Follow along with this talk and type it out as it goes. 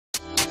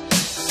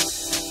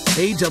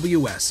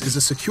AWS is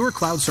a secure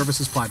cloud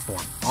services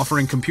platform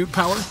offering compute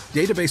power,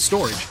 database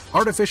storage,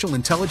 artificial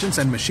intelligence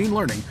and machine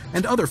learning,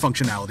 and other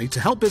functionality to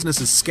help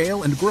businesses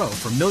scale and grow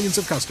for millions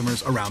of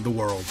customers around the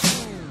world.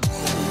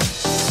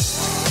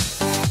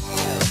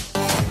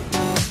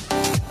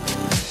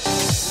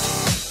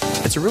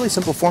 It's a really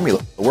simple formula.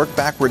 Work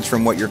backwards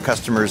from what your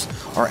customers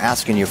are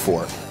asking you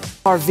for.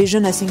 Our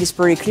vision, I think, is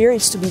very clear.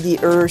 It's to be the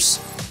Earth's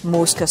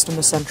most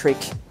customer-centric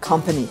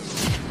company.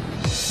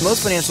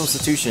 Most financial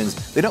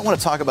institutions, they don't want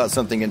to talk about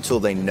something until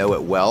they know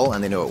it well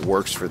and they know it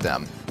works for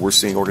them. We're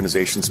seeing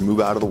organizations move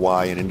out of the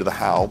why and into the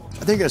how. I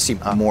think you're going to see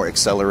a more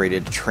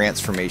accelerated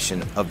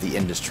transformation of the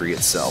industry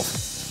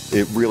itself.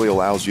 It really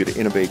allows you to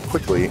innovate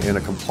quickly in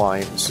a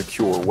compliant and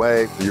secure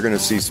way. You're going to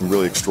see some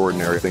really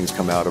extraordinary things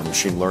come out of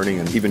machine learning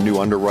and even new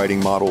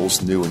underwriting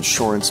models, new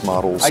insurance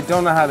models. I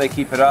don't know how they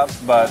keep it up,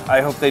 but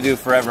I hope they do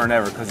forever and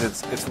ever because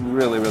it's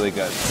really, really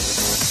good.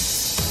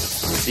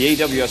 The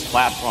AWS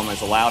platform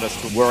has allowed us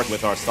to work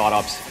with our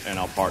startups and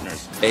our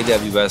partners.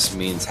 AWS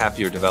means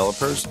happier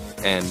developers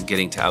and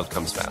getting to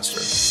outcomes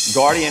faster.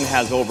 Guardian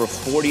has over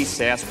 40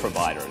 SaaS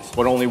providers,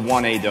 but only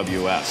one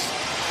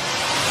AWS.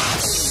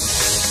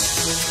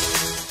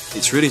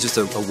 It's really just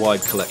a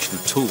wide collection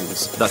of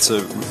tools. That's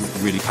a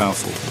really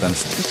powerful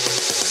benefit.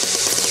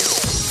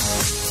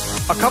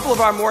 A couple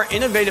of our more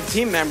innovative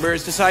team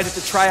members decided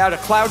to try out a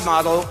cloud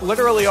model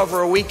literally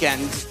over a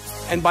weekend.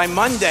 And by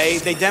Monday,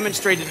 they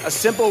demonstrated a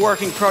simple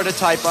working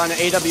prototype on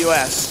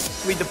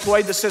AWS. We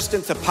deployed the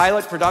system to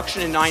pilot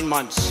production in 9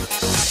 months.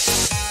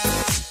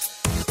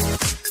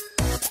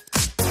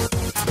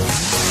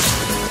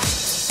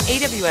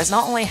 AWS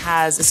not only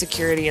has the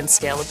security and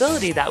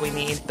scalability that we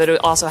need, but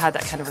it also had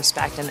that kind of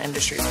respect in the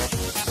industry.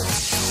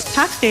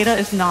 Tax data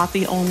is not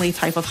the only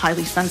type of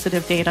highly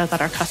sensitive data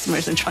that our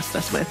customers entrust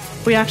us with.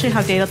 We actually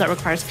have data that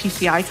requires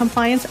PCI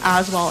compliance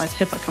as well as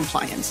HIPAA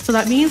compliance. So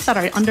that means that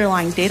our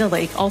underlying data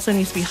lake also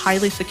needs to be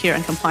highly secure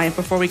and compliant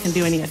before we can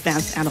do any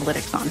advanced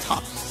analytics on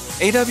top.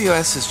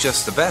 AWS is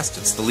just the best.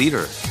 It's the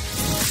leader.